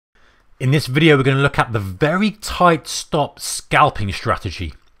In this video, we're going to look at the very tight stop scalping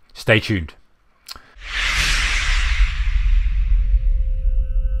strategy. Stay tuned.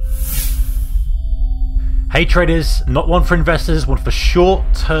 Hey traders, not one for investors, one for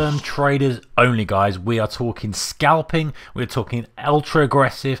short-term traders only, guys. We are talking scalping, we're talking ultra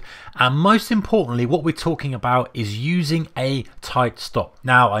aggressive, and most importantly, what we're talking about is using a tight stop.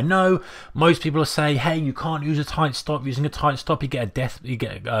 Now, I know most people are saying, hey, you can't use a tight stop. Using a tight stop, you get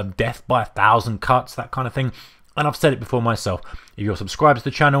a death by 1,000 cuts, that kind of thing. And I've said it before myself. If you're subscribed to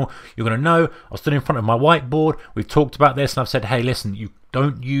the channel, you're going to know I stood in front of my whiteboard. We've talked about this, and I've said, hey, listen, you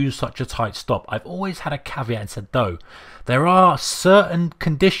don't use such a tight stop. I've always had a caveat and said, though, there are certain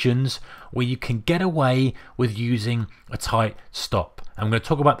conditions where you can get away with using a tight stop. I'm going to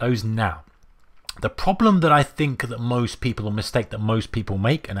talk about those now. The problem that I think that most people, or mistake that most people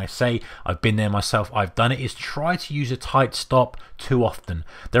make, and I say I've been there myself, I've done it, is try to use a tight stop too often.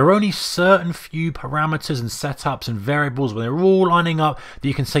 There are only certain few parameters and setups and variables when they're all lining up that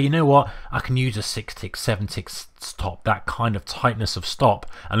you can say, you know what, I can use a 6 tick, 7 tick stop, that kind of tightness of stop,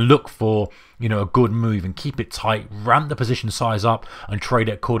 and look for, you know, a good move and keep it tight, ramp the position size up and trade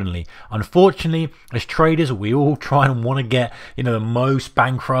it accordingly. Unfortunately, as traders, we all try and want to get, you know, the most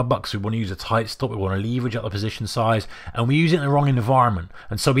bang for our bucks. We want to use a tight stop, we want to leverage up the position size, and we use it in the wrong environment.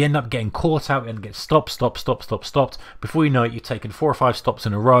 And so we end up getting caught out and get stopped. Before you know it, you've taken 4 or 5 stops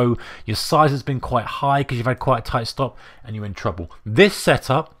in a row. Your size has been quite high because you've had quite a tight stop, and you're in trouble. This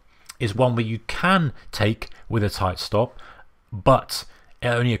setup is one where you can take with a tight stop, but it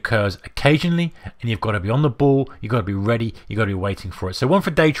only occurs occasionally, and you've got to be on the ball, you've got to be ready, you've got to be waiting for it. So one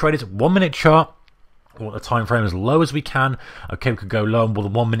for day traders, 1 minute chart. We want the time frame as low as we can. Okay, we could go low on more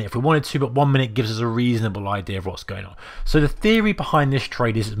than 1 minute if we wanted to, but 1 minute gives us a reasonable idea of what's going on. So the theory behind this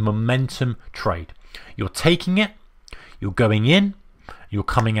trade is momentum trade. You're taking it, you're going in, you're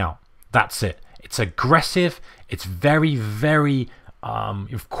coming out. That's it. It's aggressive, it's very, very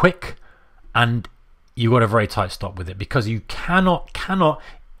quick, and you've got a very tight stop with it, because you cannot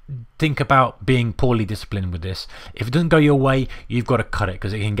think about being poorly disciplined with this. If it doesn't go your way, you've got to cut it,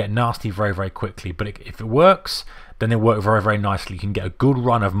 because it can get nasty very, very quickly. But if it works, then it works very, very nicely. You can get a good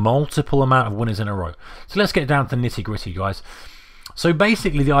run of multiple amount of winners in a row. So let's get down to the nitty gritty, guys. So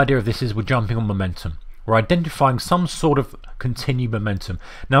basically the idea of this is we're jumping on momentum. We're identifying some sort of continued momentum.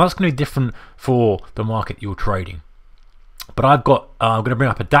 Now that's going to be different for the market you're trading. But I'm going to bring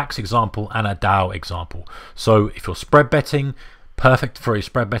up a DAX example and a Dow example. So if you're spread betting, perfect for your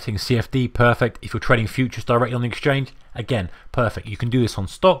spread betting. CFD, perfect. If you're trading futures directly on the exchange, again, perfect. You can do this on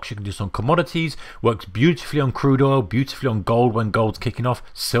stocks, you can do this on commodities, works beautifully on crude oil, beautifully on gold when gold's kicking off,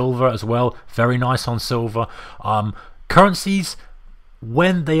 silver as well, very nice on silver. Currencies,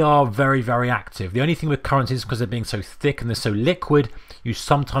 when they are very, very active. The only thing with currencies, because they're being so thick and they're so liquid, you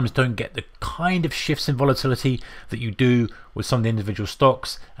sometimes don't get the kind of shifts in volatility that you do with some of the individual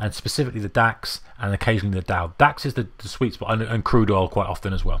stocks, and specifically the DAX and occasionally the Dow. DAX is the sweet spot, and crude oil quite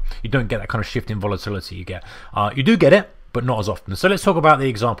often as well. You don't get that kind of shift in volatility you get. You do get it, but not as often. So let's talk about the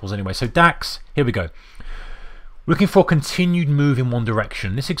examples anyway. So DAX, here we go. Looking for continued move in one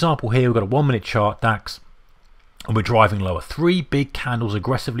direction. This example here, we've got a 1 minute chart, DAX, and we're driving lower. 3 big candles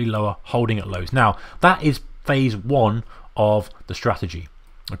aggressively lower, holding at lows. Now, that is phase 1 of the strategy.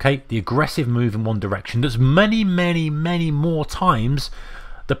 Okay, the aggressive move in one direction. There's many more times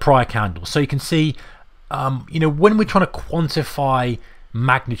the prior candle. So you can see, you know, when we're trying to quantify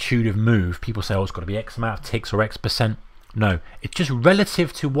magnitude of move, people say, oh, it's got to be X amount of ticks or X%. No, it's just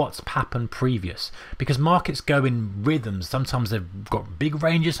relative to what's happened previous, because markets go in rhythms. Sometimes they've got big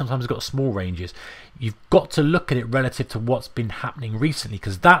ranges, sometimes they've got small ranges. You've got to look at it relative to what's been happening recently,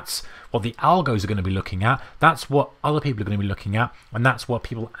 because that's what the algos are going to be looking at, that's what other people are going to be looking at, and that's what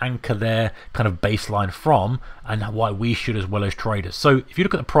people anchor their kind of baseline from, and why we should as well as traders. So if you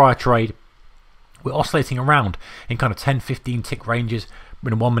look at the prior trade, we're oscillating around in kind of 10-15 tick ranges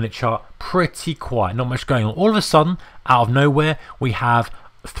in a 1 minute chart, pretty quiet, not much going on. All of a sudden, out of nowhere, we have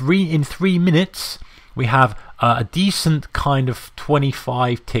in 3 minutes, we have a decent kind of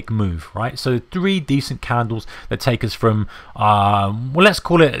 25 tick move, right? So 3 decent candles that take us from, well, let's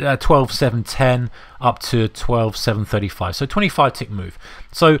call it 12.710 up to 12.735. So 25 tick move.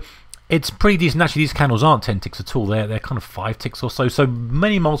 So it's pretty decent. Actually, these candles aren't 10 ticks at all. They're kind of 5 ticks or so. So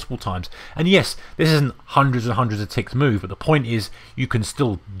many multiple times. And yes, this isn't hundreds and hundreds of ticks move, but the point is you can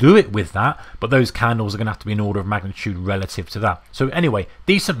still do it with that, but those candles are going to have to be an order of magnitude relative to that. So anyway,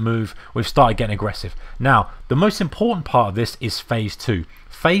 decent move. We've started getting aggressive. Now, the most important part of this is phase 2.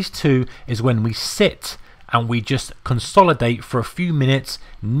 Phase 2 is when we sit and we just consolidate for a few minutes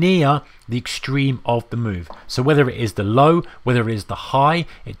near the extreme of the move. So whether it is the low, whether it is the high,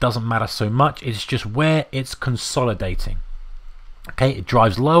 it doesn't matter so much. It's just where it's consolidating. Okay, it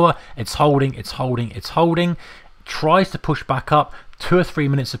drives lower, it's holding, it's holding, it's holding, tries to push back up, 2 or 3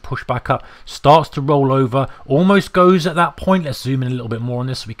 minutes of push back up, starts to roll over, almost goes at that point. Let's zoom in a little bit more on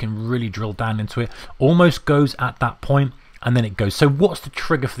this so we can really drill down into it. Almost goes at that point, and then it goes. So what's the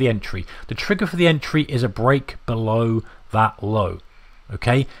trigger for the entry? The trigger for the entry is a break below that low.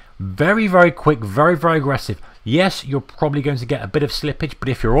 Okay, very, very quick, very, very aggressive. Yes, you're probably going to get a bit of slippage, but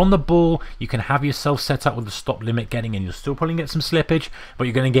if you're on the ball, you can have yourself set up with the stop limit getting in. You'll still probably get some slippage, but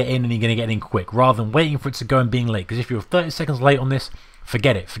you're going to get in, and you're going to get in quick rather than waiting for it to go and being late. Because if you're 30 seconds late on this,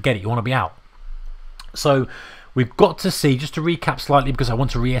 forget it, forget it. You want to be out. So we've got to see, just to recap slightly, because I want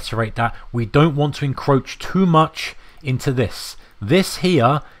to reiterate that we don't want to encroach too much into this. This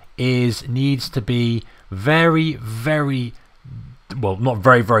here needs to be very, very, well, not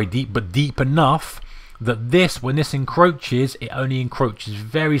very, very deep, but deep enough that this, when this encroaches, it only encroaches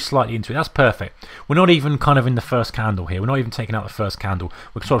very slightly into it. That's perfect. We're not even kind of in the first candle here. We're not even taking out the first candle.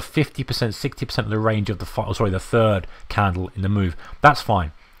 We're sort of 50%, 60% of the range of the the third candle in the move. That's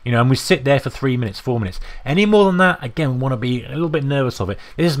fine. You know, and we sit there for 3 minutes, 4 minutes. Any more than that, again, we want to be a little bit nervous of it.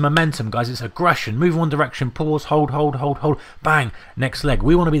 This is momentum, guys. It's aggression. Move one direction, pause, hold, hold, hold, hold, bang, next leg.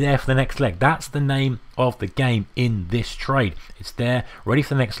 We want to be there for the next leg. That's the name of the game in this trade. It's there, ready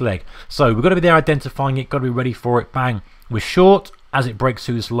for the next leg. So we've got to be there identifying it, got to be ready for it, bang. We're short as it breaks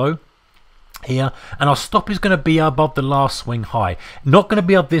through this low here, and our stop is going to be above the last swing high. Not going to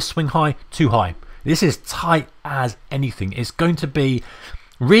be above this swing high, too high. This is tight as anything. It's going to be...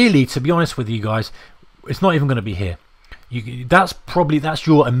 Really, to be honest with you guys, it's not even going to be here. That's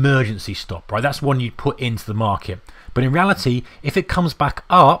your emergency stop, right? That's one you'd put into the market. But in reality, if it comes back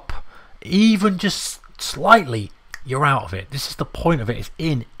up, even just slightly, you're out of it. This is the point of it. It's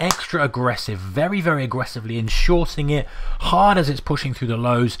in extra aggressive, very, very aggressively, and shorting it hard as it's pushing through the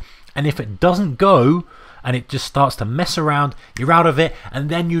lows. And if it doesn't go and it just starts to mess around, you're out of it, and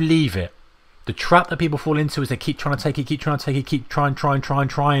then you leave it. The trap that people fall into is they keep trying to take it, keep trying to take it, keep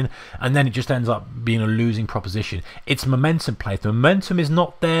trying, and then it just ends up being a losing proposition. It's momentum play. If the momentum is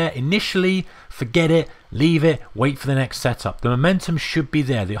not there initially, forget it, leave it, wait for the next setup. The momentum should be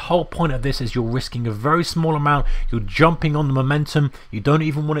there. The whole point of this is you're risking a very small amount. You're jumping on the momentum. You don't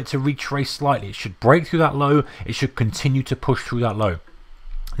even want it to retrace slightly. It should break through that low. It should continue to push through that low.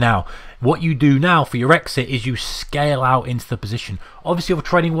 Now, what you do now for your exit is you scale out into the position. Obviously, if you're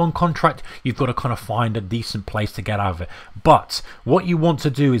trading one contract, you've got to kind of find a decent place to get out of it. But what you want to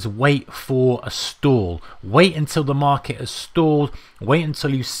do is wait for a stall. Wait until the market has stalled. Wait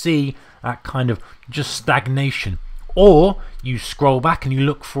until you see that kind of just stagnation. Or you scroll back and you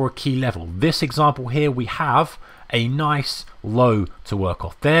look for a key level. This example here, we have a nice low to work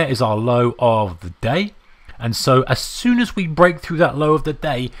off. There is our low of the day. And so as soon as we break through that low of the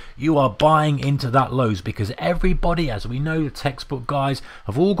day, you are buying into that lows, because everybody, as we know, the textbook guys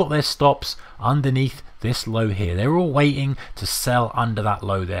have all got their stops underneath this low here. They're all waiting to sell under that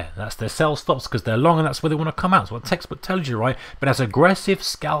low there. That's their sell stops because they're long and that's where they want to come out. That's what the textbook tells you, right? But as aggressive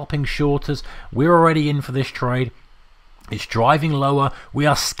scalping shorters, we're already in for this trade. It's driving lower. We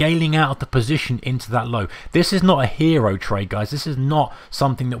are scaling out of the position into that low. This is not a hero trade, guys. This is not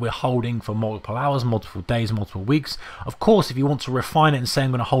something that we're holding for multiple hours, multiple days, multiple weeks. Of course, if you want to refine it and say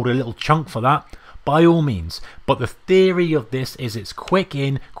I'm going to hold a little chunk for that, by all means. But the theory of this is it's quick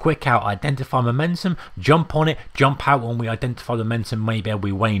in, quick out. Identify momentum, jump on it, jump out when we identify the momentum maybe it'll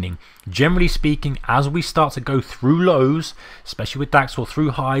be waning. Generally speaking, as we start to go through lows, especially with DAX, or through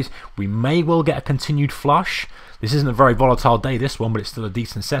highs, we may well get a continued flush. This isn't a very volatile day, this one, but it's still a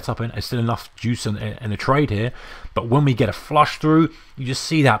decent setup and it's still enough juice in the trade here. But when we get a flush through, you just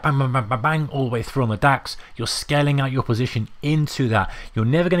see that bang, bang, bang, bang, bang, all the way through on the DAX. You're scaling out your position into that. You're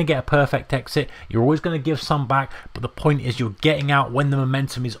never going to get a perfect exit. You're always going to give some back, but the point is you're getting out when the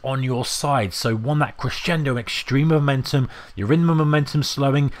momentum is on your side. So on that crescendo, extreme momentum, you're in the momentum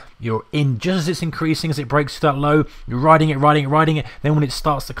slowing, you're in just as it's increasing, as it breaks through that low, you're riding it, riding it, riding it. Then when it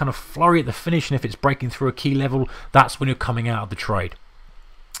starts to kind of flurry at the finish, and if it's breaking through a key level, that's when you're coming out of the trade.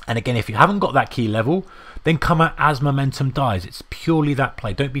 And again, if you haven't got that key level, then come out as momentum dies. It's purely that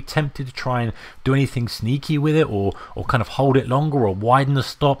play. Don't be tempted to try and do anything sneaky with it, or kind of hold it longer or widen the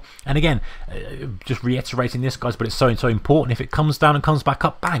stop. And again, just reiterating this, guys, but it's so important. If it comes down and comes back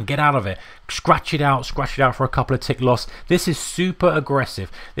up, bang, get out of it. Scratch it out for a couple of tick loss. This is super aggressive.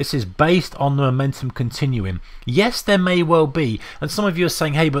 This is based on the momentum continuing. Yes, there may well be, and some of you are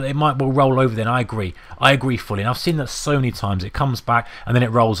saying, hey, but it might well roll over then. I agree fully, and I've seen that so many times. It comes back and then it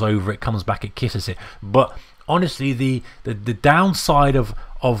rolls over, it comes back, it kisses it. But honestly, the downside of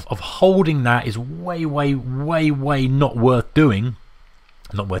holding that is way not worth doing.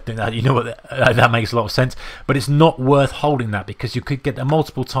 Not worth doing that. You know what? That makes a lot of sense. But it's not worth holding that, because you could get there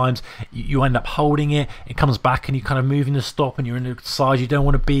multiple times. You end up holding it. It comes back, and you kind of moving the stop, and you're in a size you don't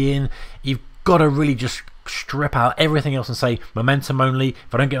want to be in. You've got to really just strip out everything else and say momentum only.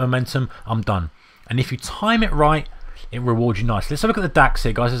 If I don't get momentum, I'm done. And if you time it right, it rewards you nicely. Let's have a look at the DAX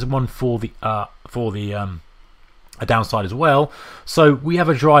here, guys. There's one for the a downside as well. So we have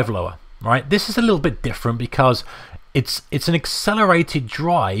a drive lower, right? This is a little bit different because it's an accelerated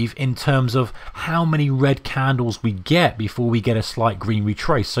drive in terms of how many red candles we get before we get a slight green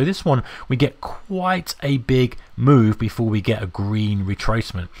retrace. So this one, we get quite a big move before we get a green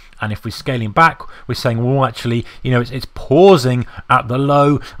retracement. And if we're scaling back, we're saying, well, actually, you know, it's pausing at the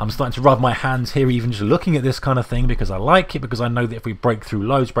low. I'm starting to rub my hands here, even just looking at this kind of thing, because I like it, because I know that if we break through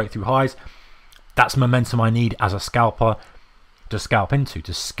lows, break through highs, that's momentum I need as a scalper to scalp into,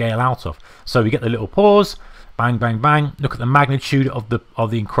 to scale out of. So we get the little pause. Bang, bang, bang. Look at the magnitude of the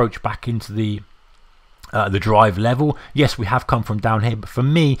encroach back into the drive level. Yes, we have come from down here, but for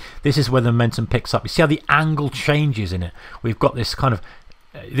me, this is where the momentum picks up. You see how the angle changes in it? We've got this kind of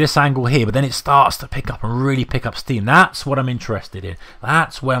this angle here, but then it starts to pick up and really pick up steam. That's what I'm interested in.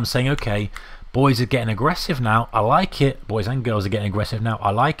 That's where I'm saying, okay, boys are getting aggressive now. I like it. Boys and girls are getting aggressive now.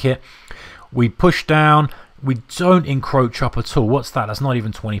 I like it. We push down. We don't encroach up at all. What's that? That's not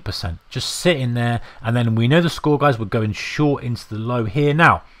even 20%. Just sitting there, and then we know the score, guys. We're going short into the low here.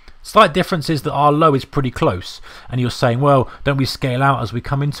 Now, slight difference is that our low is pretty close, and you're saying, well, don't we scale out as we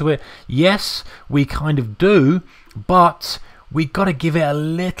come into it? Yes, we kind of do, but we got to give it a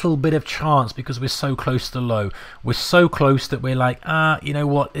little bit of chance because we're so close to the low. We're so close that we're like, you know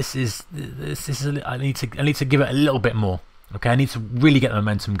what? This is I need to give it a little bit more. Okay, I need to really get the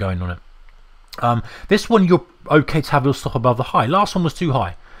momentum going on it. This one, you're okay to have your stop above the high. Last one was too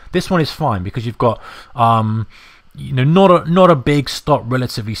high. This one is fine because you've got you know, not a big stop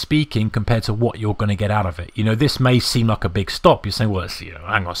relatively speaking compared to what you're going to get out of it. You know, this may seem like a big stop. You're saying, well, it's, you know,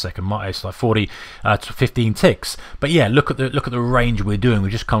 hang on a second, it's like 40 to 15 ticks. But yeah, look at the range we're doing.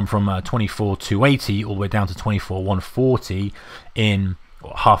 We've just come from 24,280 all the way down to 24,140 in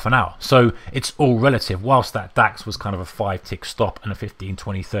half an hour. So it's all relative. Whilst that DAX was kind of a 5-tick stop and a 15,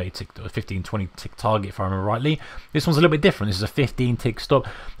 20, 30 tick, 15, 20 tick target, if I remember rightly, this one's a little bit different. This is a 15-tick stop,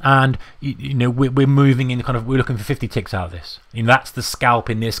 and you know, we're moving in kind of, we're looking for 50 ticks out of this. You know, that's the scalp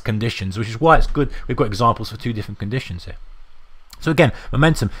in this conditions, which is why it's good. We've got examples for 2 different conditions here. So again,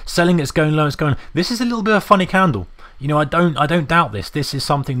 momentum, selling, it's going low, it's going. This is a little bit of a funny candle. You know, I don't doubt this. This is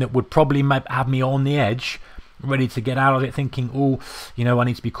something that would probably have me on the edge, ready to get out of it, thinking, oh, you know, I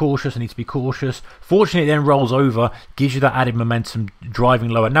need to be cautious, I need to be cautious. Fortunately, it then rolls over, gives you that added momentum, driving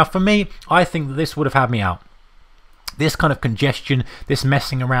lower. Now, for me, I think that this would have had me out. This kind of congestion, this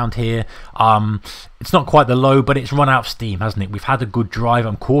messing around here, it's not quite the low, but it's run out of steam, hasn't it? We've had a good drive.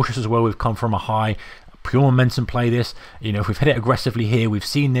 I'm cautious as well. We've come from a high. Pure momentum play this. You know, if we've hit it aggressively here, we've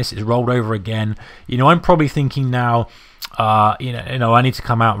seen this, it's rolled over again. You know, I'm probably thinking now, you know, I need to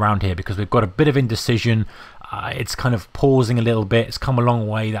come out around here because we've got a bit of indecision. It's kind of pausing a little bit. It's come a long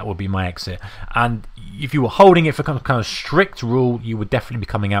way. That would be my exit. And if you were holding it for kind of strict rule, you would definitely be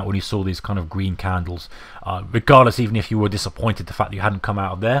coming out when you saw these kind of green candles, regardless, even if you were disappointed the fact that you hadn't come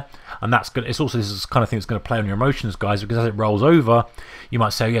out of there. And that's good. It's also this kind of thing that's going to play on your emotions, guys, because as it rolls over, you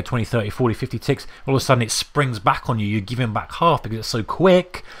might say, oh, yeah, 20, 30, 40, 50 ticks. All of a sudden, it springs back on you. You're giving back half because it's so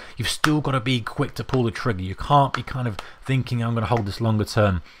quick. You've still got to be quick to pull the trigger. You can't be kind of thinking, I'm going to hold this longer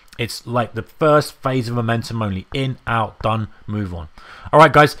term. It's like the first phase of momentum only. In, out, done, move on. All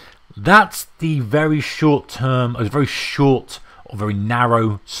right, guys, that's the very short term, a very short or very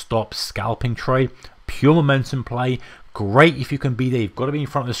narrow stop scalping trade. Pure momentum play. Great if you can be there. You've got to be in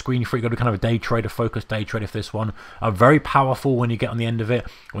front of the screen for it. You've got to be kind of a day trader, focused day trader for this one. Very powerful when you get on the end of it.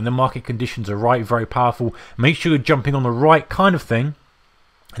 When the market conditions are right, very powerful. Make sure you're jumping on the right kind of thing.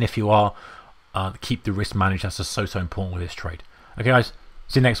 And if you are, keep the risk managed. That's just so important with this trade. Okay, guys.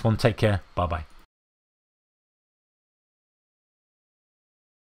 See you next one. Take care. Bye-bye.